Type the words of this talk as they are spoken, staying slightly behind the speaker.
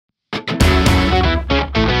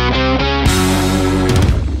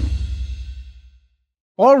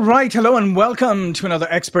All right, hello and welcome to another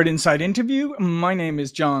Expert Inside interview. My name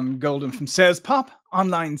is John Golden from Sales Pop,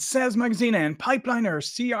 online sales magazine and Pipeliner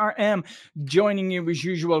CRM, joining you as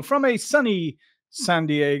usual from a sunny San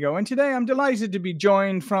Diego. And today I'm delighted to be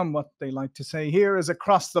joined from what they like to say here is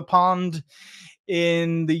across the pond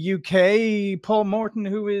in the UK, Paul Morton,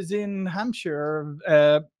 who is in Hampshire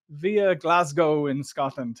via Glasgow in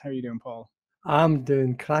Scotland. How are you doing, Paul? I'm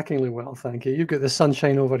doing crackingly well, thank you. You've got the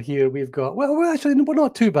sunshine over here. We've got, well, we're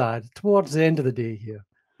not too bad towards the end of the day here.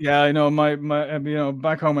 Yeah, I know my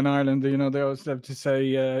back home in Ireland, they always have to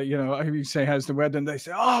say, I say, how's the weather? And they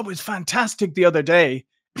say, oh, it was fantastic the other day.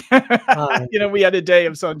 We had a day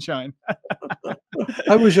of sunshine.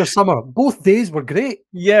 How was your summer? Both days were great.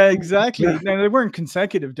 Yeah, exactly. Yeah. Now, they weren't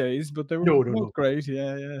consecutive days, but they were both great.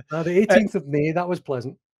 Yeah. The 18th of May, that was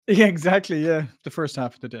pleasant. Yeah, exactly. Yeah, the first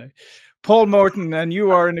half of the day. Paul Morton, and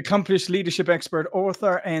you are an accomplished leadership expert,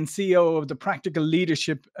 author, and CEO of the Practical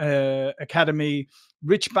Leadership Academy,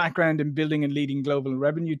 rich background in building and leading global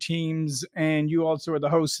revenue teams. And you also are the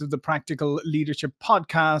host of the Practical Leadership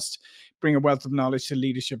podcast, bring a wealth of knowledge to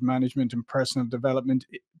leadership management and personal development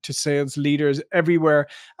to sales leaders everywhere.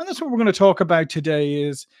 And that's what we're going to talk about today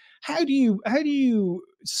is how do you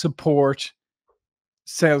support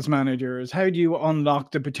sales managers? How do you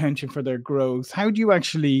unlock the potential for their growth? How do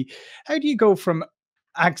you go from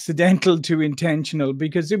accidental to intentional?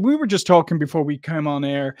 Because we were just talking before we came on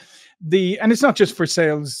air, and it's not just for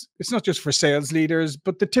sales leaders,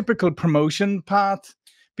 but the typical promotion path,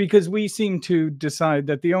 because we seem to decide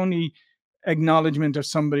that the only acknowledgement of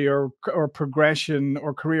somebody or progression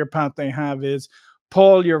or career path they have is,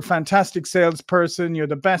 Paul, you're a fantastic salesperson. You're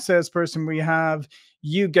the best salesperson we have.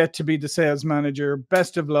 You get to be the sales manager.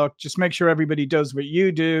 Best of luck. Just make sure everybody does what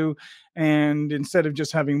you do. And instead of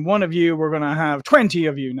just having one of you, we're going to have 20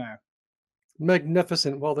 of you now.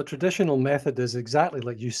 Magnificent. Well, the traditional method is exactly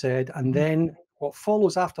like you said. And then what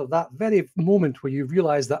follows after that very moment where you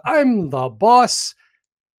realize that I'm the boss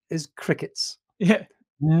is crickets. Yeah.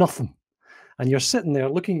 Nothing. And you're sitting there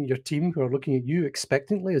looking at your team who are looking at you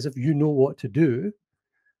expectantly as if you know what to do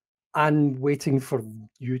and waiting for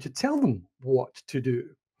you to tell them what to do.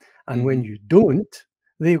 And when you don't,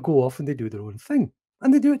 they go off and they do their own thing.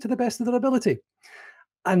 And they do it to the best of their ability.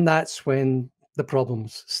 And that's when the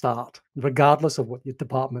problems start, regardless of what your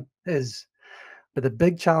department is. But the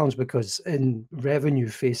big challenge, because in revenue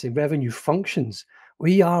functions,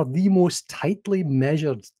 we are the most tightly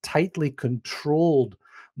measured, tightly controlled,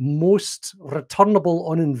 most returnable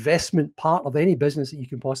on investment part of any business that you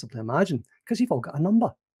can possibly imagine, because you've all got a number.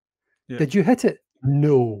 Yeah. Did you hit it?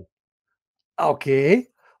 No. Okay,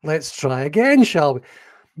 let's try again, shall we?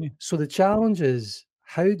 Yeah. So the challenge is,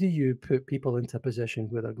 how do you put people into a position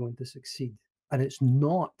where they're going to succeed? And it's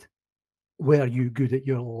not, were you good at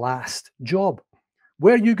your last job?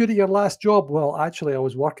 Were you good at your last job? Well, actually, I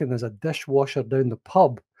was working as a dishwasher down the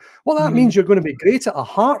pub. Well, that means you're going to be great at a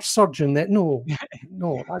heart surgeon. No,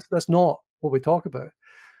 that's not what we talk about.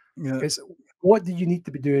 Yeah. It's what do you need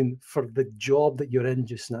to be doing for the job that you're in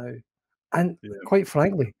just now? And quite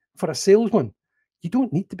frankly, for a salesman, you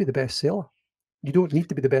don't need to be the best seller. You don't need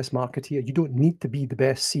to be the best marketeer. You don't need to be the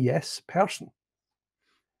best CS person.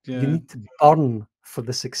 Yeah. You need to burn for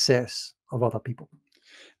the success of other people.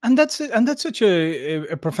 And that's such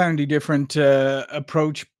a profoundly different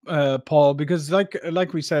approach, Paul, because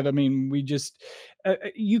like we said, I mean, we just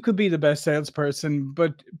you could be the best salesperson,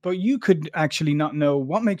 but you could actually not know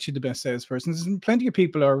what makes you the best salesperson. There's plenty of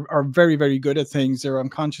people are very, very good at things. They're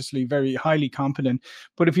unconsciously very highly competent.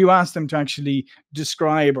 But if you ask them to actually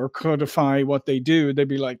describe or codify what they do, they'd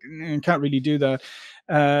be like, can't really do that.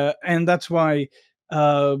 And that's why,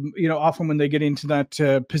 often when they get into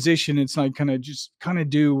that position, it's like kind of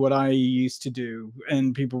do what I used to do,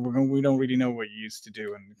 and people were going, we don't really know what you used to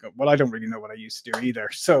do, and go, well, I don't really know what I used to do either.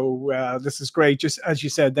 So this is great. Just as you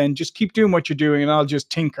said, then just keep doing what you're doing, and I'll just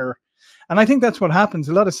tinker. And I think that's what happens.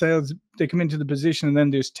 A lot of sales, they come into the position and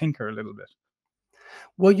then they just tinker a little bit.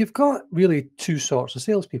 Well, you've got really two sorts of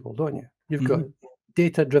salespeople, don't you? You've got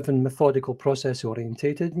data-driven, methodical,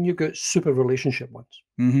 process-orientated, and you've got super relationship ones,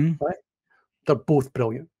 right? They're both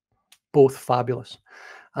brilliant, both fabulous.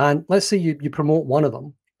 And let's say you promote one of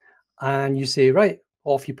them and you say, right,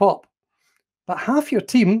 off you pop. But half your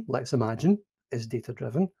team, let's imagine, is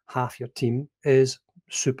data-driven. Half your team is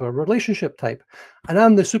super relationship type. And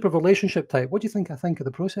I'm the super relationship type. What do you think I think of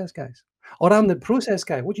the process guys? Or I'm the process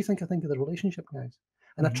guy. What do you think I think of the relationship guys?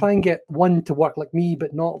 And I try and get one to work like me,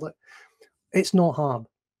 but not like, it's not hard.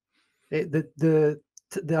 The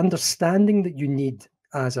understanding that you need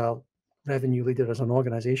as a revenue leader, as an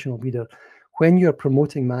organizational leader, when you're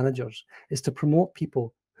promoting managers, is to promote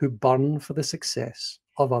people who burn for the success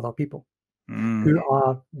of other people, Mm. who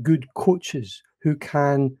are good coaches,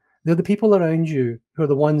 they're the people around you who are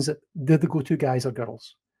the ones that they're the go-to guys or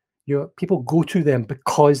girls. People go to them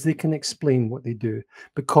because they can explain what they do,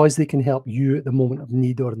 because they can help you at the moment of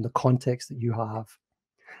need or in the context that you have.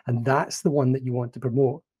 And that's the one that you want to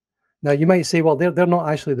promote. Now, you might say, well, they're not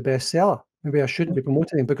actually the best seller. Maybe I shouldn't be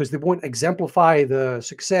promoting them because they won't exemplify the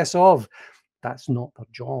success of. That's not their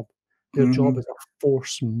job. Their job is a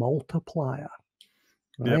force multiplier,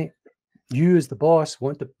 right? Yep. You as the boss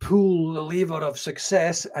want to pull the lever of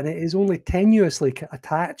success, and it is only tenuously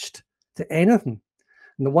attached to anything.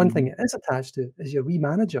 And the one thing it is attached to is your wee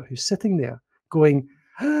manager who's sitting there going,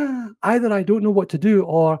 either I don't know what to do,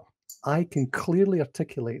 or I can clearly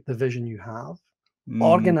articulate the vision you have,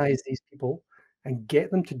 organize these people and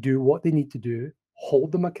get them to do what they need to do,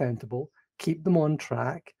 hold them accountable, keep them on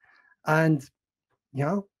track, and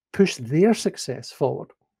push their success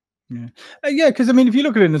forward. Yeah, because I mean, if you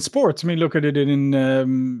look at it in sports, I mean, look at it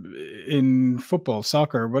in football,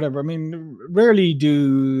 soccer, whatever. I mean, rarely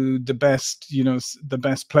do the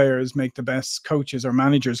best players make the best coaches or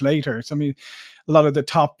managers later. So I mean, a lot of the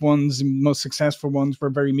top ones, most successful ones, were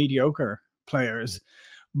very mediocre players,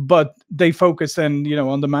 but they focus then,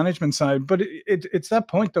 on the management side. But it's that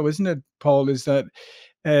point, though, isn't it, Paul? Is that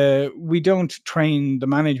we don't train the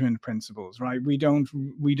management principles, right? We don't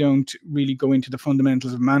really go into the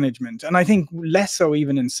fundamentals of management. And I think less so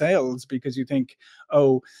even in sales, because you think,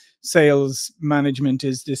 oh, sales management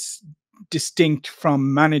is this distinct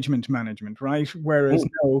from management, right? Whereas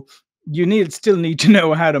no, you still need to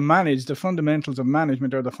know how to manage. The fundamentals of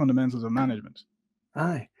management are the fundamentals of management.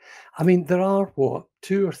 Aye. I mean, there are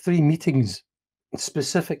 2 or 3 meetings,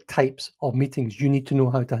 specific types of meetings you need to know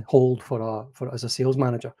how to hold for as a sales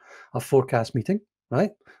manager. A forecast meeting,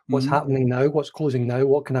 right? What's happening now? What's closing now?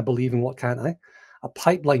 What can I believe and what can't I? A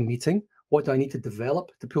pipeline meeting. What do I need to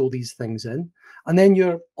develop to pull these things in? And then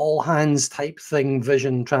your all hands type thing,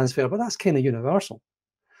 vision transfer, but that's kind of universal.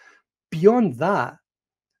 Beyond that,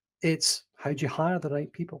 it's how do you hire the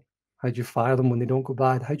right people? How do you fire them when they don't go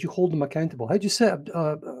bad? How do you hold them accountable? How do you set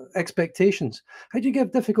up expectations? How do you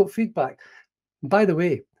give difficult feedback? By the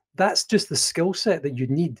way, that's just the skill set that you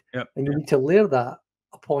need. Yep. And you need to layer that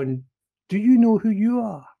upon, do you know who you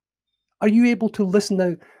are? Are you able to listen?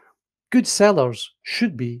 Now, good sellers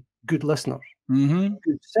should be good listeners.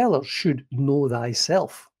 Good sellers should know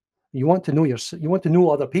thyself. You want to know you want to know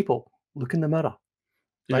other people. Look in the mirror.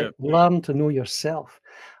 Right? Yep. Learn to know yourself.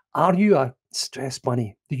 Are you a stress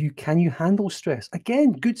bunny? Can you handle stress?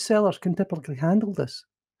 Again, good sellers can typically handle this.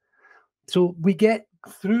 So we get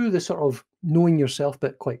through the sort of knowing yourself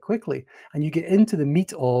bit quite quickly, and you get into the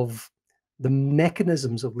meat of the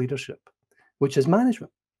mechanisms of leadership, which is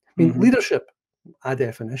management. I mean, leadership, by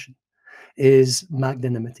definition, is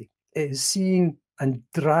magnanimity. It is seeing and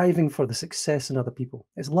driving for the success in other people.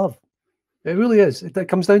 It's love. It really is. It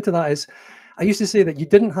comes down to that. I used to say that you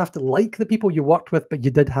didn't have to like the people you worked with, but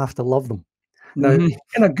you did have to love them. Now,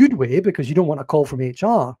 in a good way, because you don't want a call from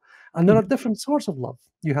HR. And there are different sorts of love.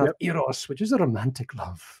 You have eros, which is a romantic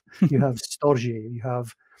love. You have storge. You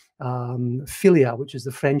have philia, which is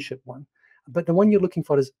the friendship one. But the one you're looking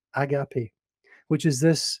for is agape, which is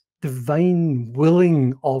this divine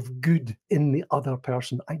willing of good in the other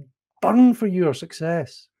person. I burn for your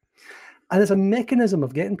success. And it's a mechanism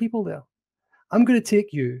of getting people there. I'm going to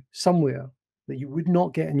take you somewhere that you would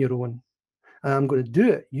not get on your own. And I'm going to do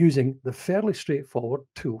it using the fairly straightforward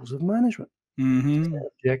tools of management. Set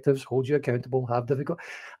objectives, hold you accountable, have difficult.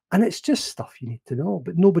 And it's just stuff you need to know,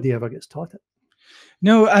 but nobody ever gets taught it.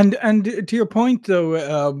 No, and to your point,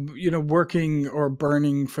 though, working or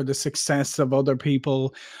burning for the success of other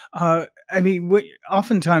people. I mean,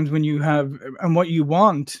 oftentimes when you have, and what you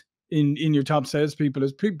want in your top salespeople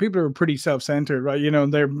is people are pretty self-centered, right?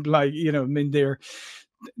 They're like, I mean,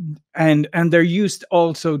 and they're used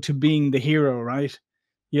also to being the hero, right?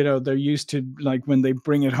 They're used to, like, when they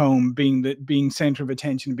bring it home, being center of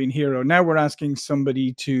attention, being hero. Now we're asking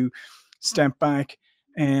somebody to step back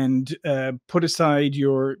and put aside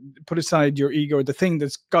your ego, the thing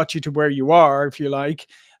that's got you to where you are, if you like,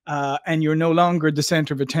 and you're no longer the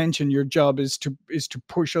center of attention. Your job is to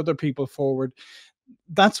push other people forward.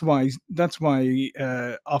 That's why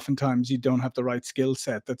oftentimes you don't have the right skill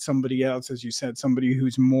set, that somebody else, as you said, somebody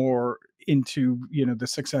who's more into the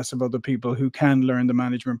success of other people, who can learn the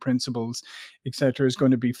management principles, etc., is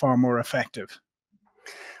going to be far more effective.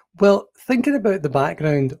 Well, thinking about the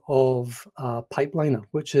background of Pipeliner,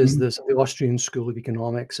 which is the Austrian School of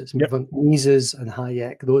Economics, it's Mises and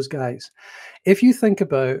Hayek, those guys. If you think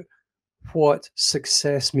about what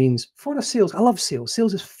success means for a sales. I love sales.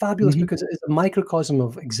 Sales is fabulous because it is a microcosm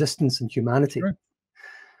of existence and humanity. Sure.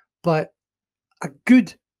 But a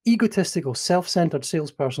good egotistical, self-centered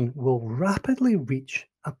salesperson will rapidly reach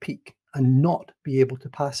a peak and not be able to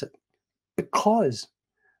pass it because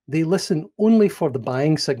they listen only for the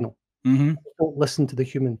buying signal. They don't listen to the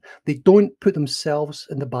human. They don't put themselves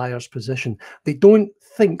in the buyer's position. They don't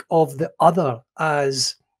think of the other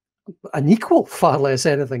as an equal, far less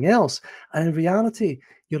anything else. And in reality,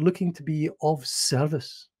 you're looking to be of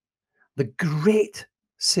service. The great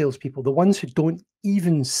salespeople, the ones who don't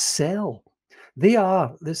even sell, they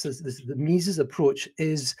are, the Mises approach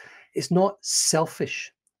is, it's not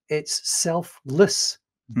selfish, it's selfless,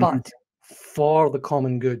 but for the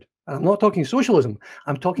common good. And I'm not talking socialism,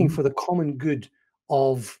 I'm talking for the common good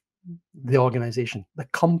of the organization, the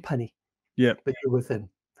company that you're within.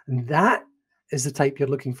 And that is the type you're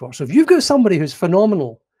looking for. So if you've got somebody who's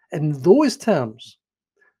phenomenal in those terms,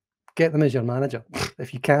 get them as your manager.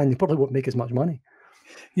 If you can, you probably won't make as much money.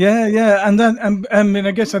 Yeah. And then, I mean,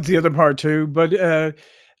 I guess that's the other part too, but,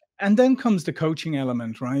 and then comes the coaching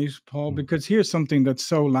element, right, Paul? Because here's something that's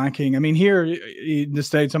so lacking. I mean, here in the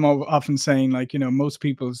States, I'm often saying, like, you know, most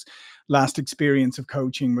people's last experience of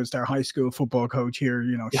coaching was their high school football coach here,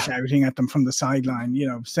 you know, shouting at them from the sideline, you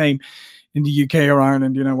know, same in the UK or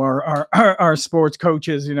Ireland, you know, our sports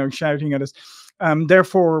coaches, you know, shouting at us.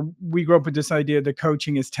 Therefore, we grew up with this idea that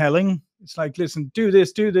coaching is telling. It's like, listen, do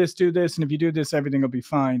this, do this, do this. And if you do this, everything will be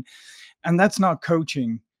fine. And that's not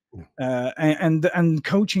coaching. And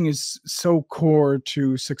coaching is so core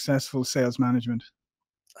to successful sales management.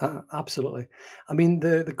 Absolutely. I mean,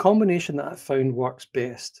 the combination that I've found works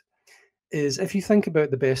best is if you think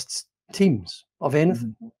about the best teams of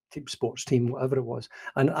anything, team sports team, whatever it was.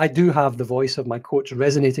 And I do have the voice of my coach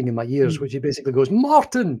resonating in my ears, which he basically goes,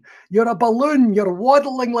 Morton, you're a balloon. You're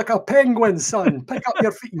waddling like a penguin, son. Pick up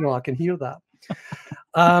your feet. You know, I can hear that.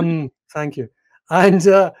 Thank you.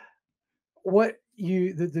 And what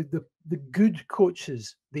you, the good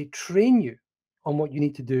coaches, they train you on what you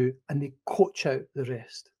need to do and they coach out the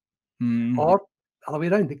rest. Or other way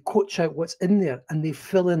around, they coach out what's in there and they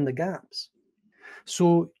fill in the gaps.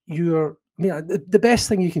 So you're, I mean, the best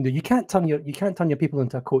thing you can do, you can't turn your people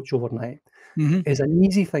into a coach overnight. Is an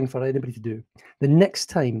easy thing for anybody to do. The next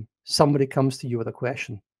time somebody comes to you with a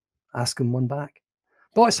question, ask them one back.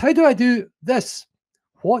 Boss, how do I do this?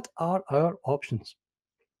 What are our options?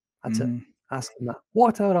 That's it. Ask them that.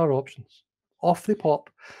 What are our options? Off they pop,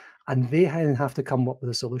 and they have to come up with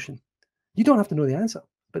a solution. You don't have to know the answer,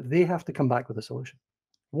 but they have to come back with a solution.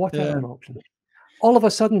 What are our options? All of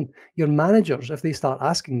a sudden, your managers, if they start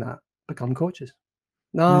asking that, become coaches.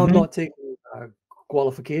 No, I'm not taking a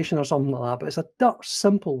qualification or something like that, but it's a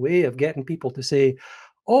simple way of getting people to say,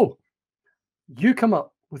 oh, you come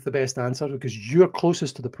up with the best answer because you're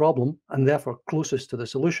closest to the problem and therefore closest to the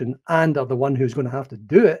solution and are the one who's going to have to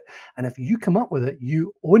do it. And if you come up with it,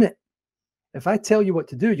 you own it. If I tell you what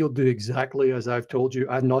to do, you'll do exactly as I've told you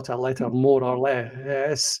and not a letter more or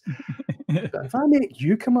less. But if I make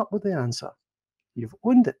you come up with the answer, you've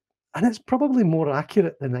owned it. And it's probably more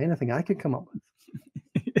accurate than anything I could come up with.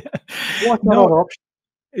 What are our options?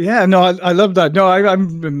 Yeah, no, I love that. No,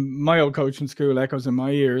 I'm my old coach in school echoes in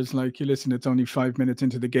my ears. Like, you listen, it's only 5 minutes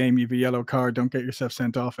into the game. You have a yellow card. Don't get yourself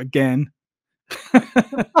sent off again.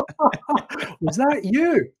 Was that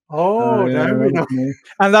you? Oh, now we know.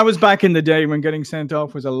 And that was back in the day when getting sent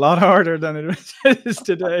off was a lot harder than it is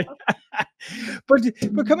today. But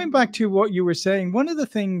coming back to what you were saying, one of the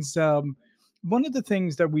things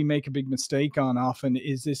that we make a big mistake on often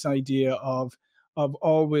is this idea of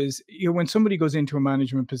always, you know, when somebody goes into a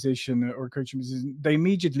management position or coaching position, they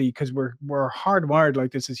immediately, because we're hardwired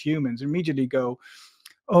like this as humans, immediately go,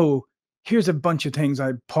 oh, here's a bunch of things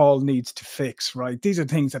Paul needs to fix, right? These are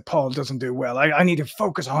things that Paul doesn't do well. I need to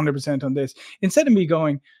focus 100% on this. Instead of me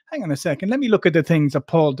going, hang on a second, let me look at the things that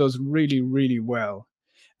Paul does really, really well.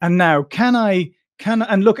 And now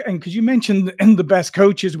and look, and because you mentioned in the best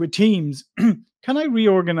coaches with teams, can I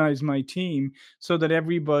reorganize my team so that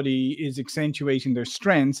everybody is accentuating their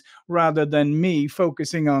strengths rather than me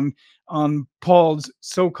focusing on Paul's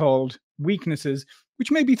so-called weaknesses,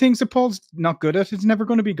 which may be things that Paul's not good at, is never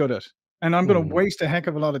going to be good at. And I'm going to waste a heck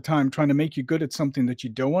of a lot of time trying to make you good at something that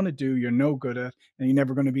you don't want to do, you're no good at, and you're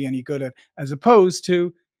never going to be any good at, as opposed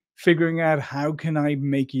to figuring out how can I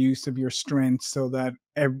make use of your strengths so that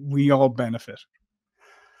we all benefit.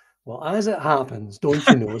 Well, as it happens, don't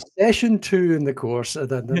you know, session 2 in the course,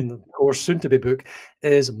 the course soon to be book,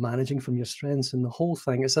 is managing from your strengths. And the whole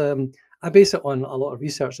thing is, I base it on a lot of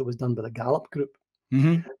research that was done by the Gallup group.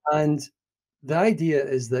 And the idea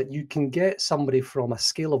is that you can get somebody from a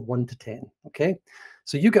scale of 1 to 10. Okay,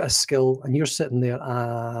 so you got a skill and you're sitting there.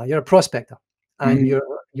 You're a prospector, and Mhm.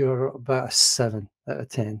 you're about a 7 out of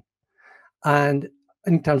 10. And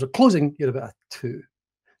in terms of closing, you're about a 2.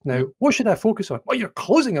 Now, Yep. what should I focus on? Well, you're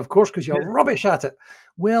closing, of course, because you're Yeah. rubbish at it.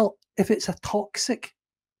 Well, if it's a toxic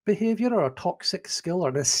behavior or a toxic skill or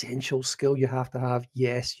an essential skill you have to have,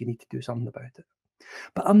 yes, you need to do something about it.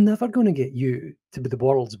 But I'm never going to get you to be the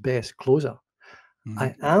world's best closer. I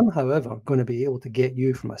Mhm. am, however, going to be able to get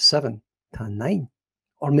you from a 7 to a 9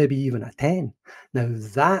 or maybe even a 10. Now,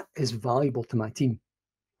 that is valuable to my team.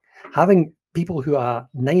 Having people who are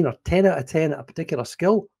 9 or 10 out of 10 at a particular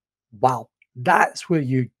skill, wow, that's where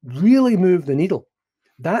you really move the needle.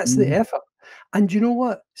 That's the Mhm. effort. And you know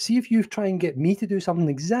what? See if you try and get me to do something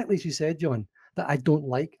exactly as you said, John, that I don't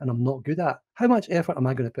like and I'm not good at. How much effort am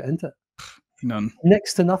I going to put into it? None.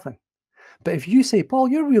 Next to nothing. But if you say, Paul,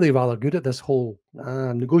 you're really rather good at this whole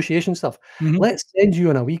negotiation stuff, Mhm. let's send you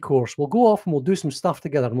on a wee course. We'll go off and we'll do some stuff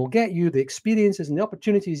together and we'll get you the experiences and the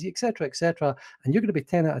opportunities, etc., and you're going to be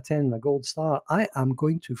 10 out of 10 and a gold star. I am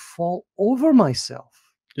going to fall over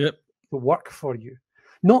myself Yep. to work for you.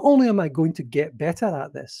 Not only am I going to get better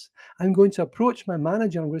at this, I'm going to approach my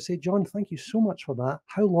manager. I'm going to say, John, thank you so much for that.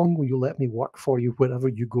 How long will you let me work for you wherever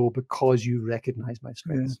you go because you recognize my Yeah.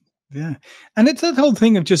 strengths? Yeah. And it's that whole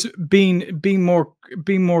thing of just being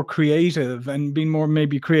more creative and being more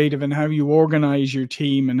maybe creative in how you organize your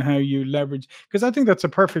team and how you leverage, because I think that's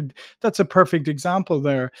a perfect example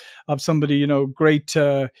there of somebody, great,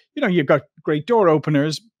 you've got great door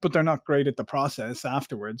openers, but they're not great at the process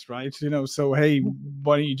afterwards, right? So hey,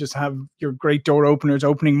 why don't you just have your great door openers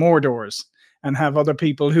opening more doors and have other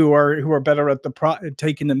people who are better at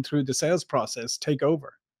taking them through the sales process take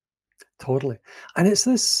over. Totally. And it's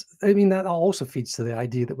this, I mean, that also feeds to the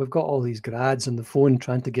idea that we've got all these grads on the phone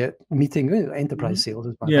trying to get meeting. Mhm. Enterprise sales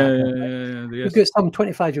is my Yeah, background. yeah, yeah, yeah, We've yes. got some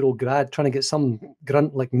 25-year-old grad trying to get some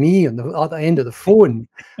grunt like me on the other end of the phone.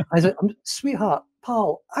 I said, sweetheart,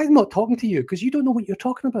 pal, I'm not talking to you because you don't know what you're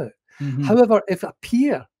talking about. Mhm. However, if a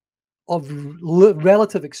peer of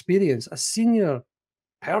relative experience, a senior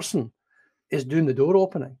person is doing the door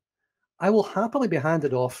opening, I will happily be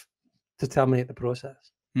handed off to terminate the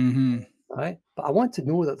process. Mhm. Right? But I want to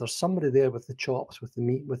know that there's somebody there with the chops, with the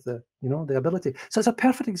meat, with the ability. So it's a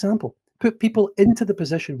perfect example. Put people into the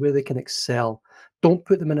position where they can excel. Don't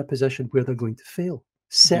put them in a position where they're going to fail. Yeah.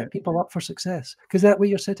 Set people up for success, because that way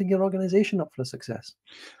you're setting your organization up for success.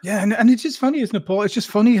 Yeah, and it's just funny, isn't it, Paul? It's just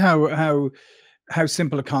funny how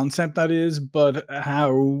simple a concept that is, but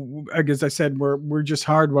how, as I said, we're just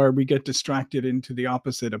hardwired. We get distracted into the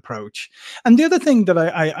opposite approach. And the other thing that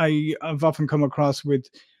I've often come across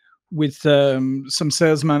with some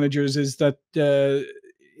sales managers is that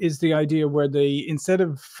is the idea where they, instead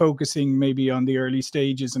of focusing maybe on the early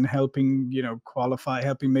stages and helping qualify,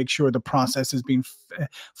 helping make sure the process is being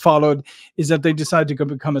followed, is that they decide to go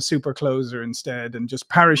become a super closer instead and just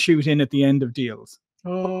parachute in at the end of deals.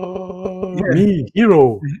 Oh, Yeah, me,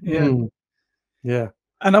 hero. yeah. Yeah,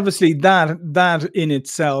 And obviously that in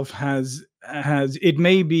itself has it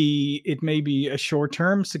may be a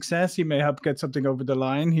short-term success. He may help get something over the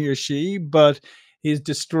line, he or she, but he's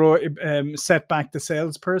set back the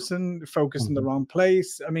salesperson, focused in the mhm. wrong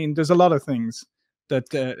place. I mean, there's a lot of things that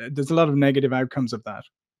there's a lot of negative outcomes of that.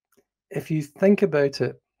 If you think about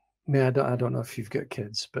it, I mean, I don't know if you've got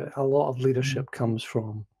kids, but a lot of Mhm. leadership comes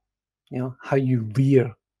from how you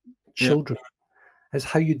rear Yeah. children. Is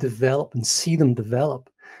how you develop and see them develop.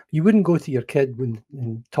 You wouldn't go to your kid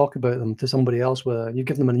and talk about them to somebody else where you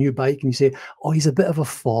give them a new bike and you say, "Oh, he's a bit of a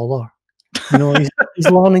faller. He's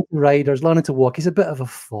learning to ride or he's learning to walk. He's a bit of a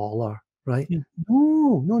faller, right?" Mm.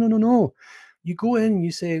 No, no, no, no, no. You go in and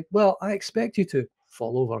you say, "Well, I expect you to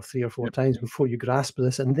fall over 3 or 4 Yep. times before you grasp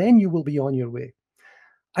this, and then you will be on your way.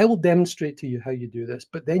 I will demonstrate to you how you do this,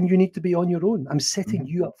 but then you need to be on your own. I'm setting Mhm.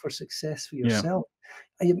 you up for success for Yeah. yourself."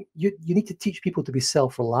 You need to teach people to be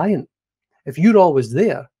self-reliant. If you're always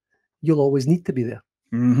there, you'll always need to be there,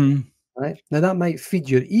 Hmm. right? Now that might feed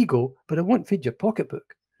your ego, but it won't feed your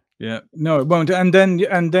pocketbook. Yeah. No, it won't. And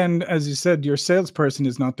then, as you said, your salesperson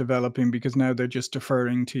is not developing because now they're just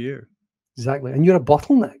deferring to you. Exactly. And you're a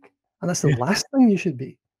bottleneck. And that's the last thing you should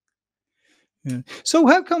be. Yeah. So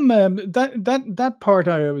how come that part,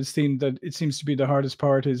 I always think that it seems to be the hardest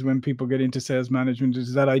part, is when people get into sales management,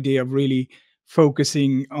 is that idea of really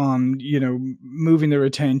focusing on, moving their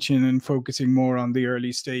attention and focusing more on the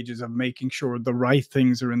early stages of making sure the right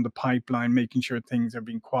things are in the pipeline, making sure things are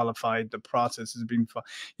being qualified, the process is being,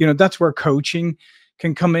 that's where coaching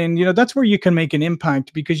can come in. That's where you can make an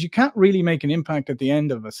impact, because you can't really make an impact at the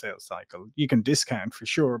end of a sales cycle. You can discount for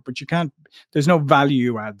sure, but you can't, there's no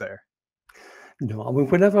value add there. No, I mean,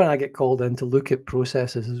 whenever I get called in to look at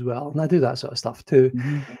processes as well, and I do that sort of stuff too,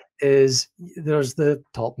 is there's the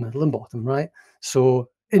top, middle, and bottom, right? So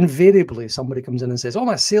invariably, somebody comes in and says, "Oh,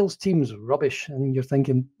 my sales team's rubbish," and you're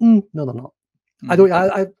thinking, "No, they're not.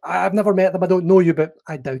 I've never met them. I don't know you, but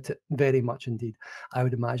I doubt it very much indeed. I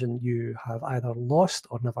would imagine you have either lost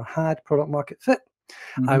or never had product market fit.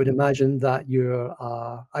 I would imagine that your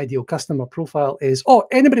ideal customer profile is,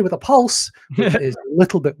 anybody with a pulse, which is a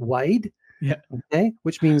little bit wide." Yeah. Okay.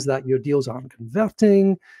 Which means that your deals aren't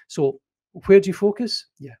converting. So where do you focus?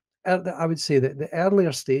 Yeah. I would say that the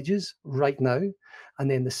earlier stages right now, and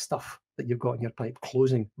then the stuff that you've got in your pipe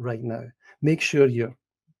closing right now, make sure you're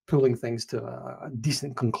pulling things to a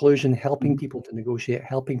decent conclusion, helping people to negotiate,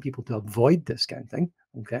 helping people to avoid discounting.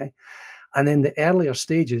 Okay. And then the earlier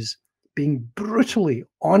stages, being brutally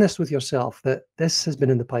honest with yourself that this has been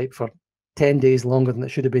in the pipe for 10 days longer than it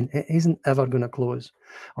should have been. It isn't ever going to close.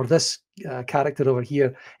 Or this character over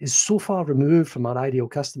here is so far removed from our ideal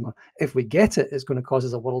customer. If we get it, it's going to cause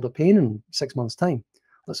us a world of pain in 6 months' time.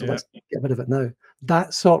 So let's get rid of it now.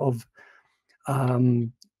 That sort of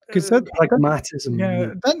pragmatism.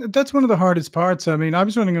 That's one of the hardest parts. I mean, I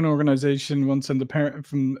was running an organization once in the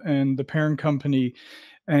parent company,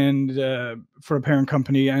 and for a parent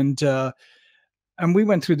company, and we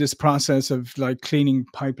went through this process of like cleaning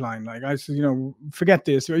pipeline. Like I said, forget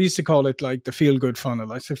this. I used to call it like the feel good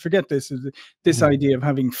funnel. I said, forget this. This idea of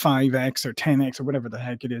having 5x or 10x or whatever the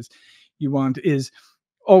heck it is you want, is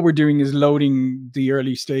all we're doing is loading the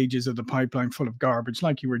early stages of the pipeline full of garbage,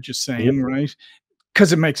 like you were just saying, right?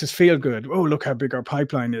 Because it makes us feel good. Oh, look how big our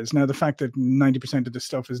pipeline is. Now, the fact that 90% of the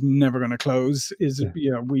stuff is never going to close is,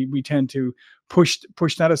 we tend to push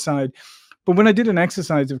that aside. But when I did an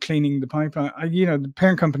exercise of cleaning the pipeline, the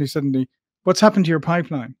parent company suddenly, what's happened to your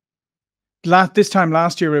pipeline? This time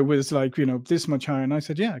last year, it was like, this much higher. And I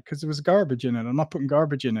said, yeah, because there was garbage in it. I'm not putting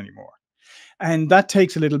garbage in anymore. And that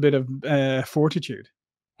takes a little bit of fortitude.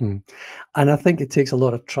 And I think it takes a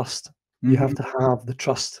lot of trust. You have to have the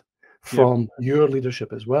trust from your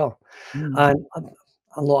leadership as well. And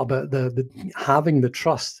a lot about the having the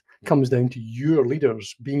trust comes down to your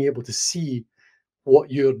leaders being able to see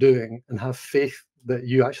what you're doing and have faith that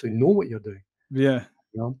you actually know what you're doing. Yeah.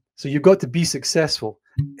 So you've got to be successful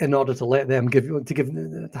in order to let them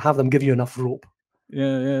to have them give you enough rope.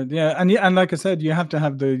 Yeah. And like I said, you have to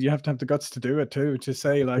have the guts to do it too, to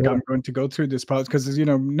say like, I'm going to go through this process, because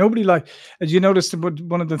nobody, like, as you noticed,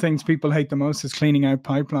 one of the things people hate the most is cleaning out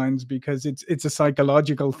pipelines, because it's a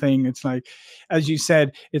psychological thing. It's like, as you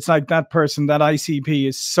said, it's like that person, that ICP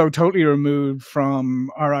is so totally removed from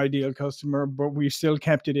our ideal customer, but we still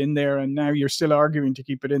kept it in there, and now you're still arguing to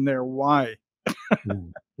keep it in there. Why?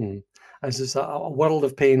 It's just a world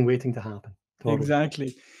of pain waiting to happen. Totally.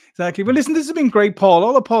 Exactly. Well, listen, this has been great, Paul.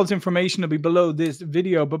 All of Paul's information will be below this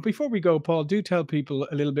video. But before we go, Paul, do tell people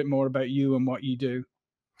a little bit more about you and what you do.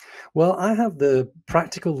 Well, I have the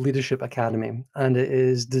Practical Leadership Academy, and it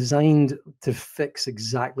is designed to fix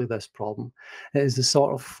exactly this problem. It is the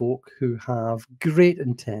sort of folk who have great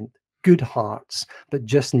intent, good hearts, but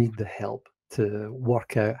just need the help to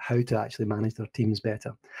work out how to actually manage their teams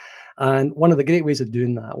better. And one of the great ways of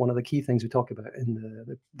doing that, one of the key things we talk about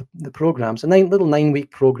in the programs, little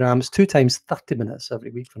 9-week programs, 2 times 30 minutes every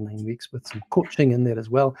week for 9 weeks, with some coaching in there as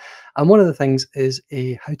well. And one of the things is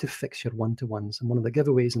how to fix your one-to-ones. And one of the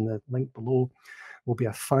giveaways in the link below will be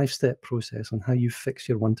a 5-step process on how you fix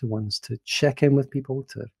your one-to-ones, to check in with people,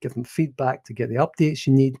 to give them feedback, to get the updates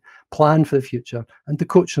you need, plan for the future, and to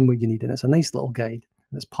coach them where you need. And it's a nice little guide.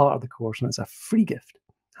 And it's part of the course, and it's a free gift.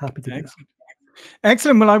 Happy to do that.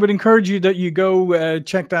 Excellent. Well, I would encourage you that you go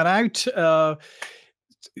check that out.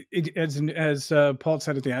 As Paul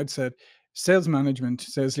said at the outset, sales management,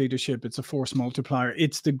 sales leadership, it's a force multiplier.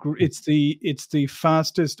 It's the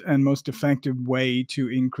fastest and most effective way to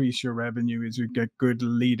increase your revenue, is you get good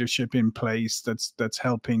leadership in place that's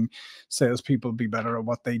helping salespeople be better at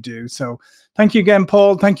what they do. So thank you again,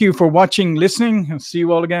 Paul. Thank you for watching, listening. I'll see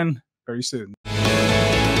you all again very soon.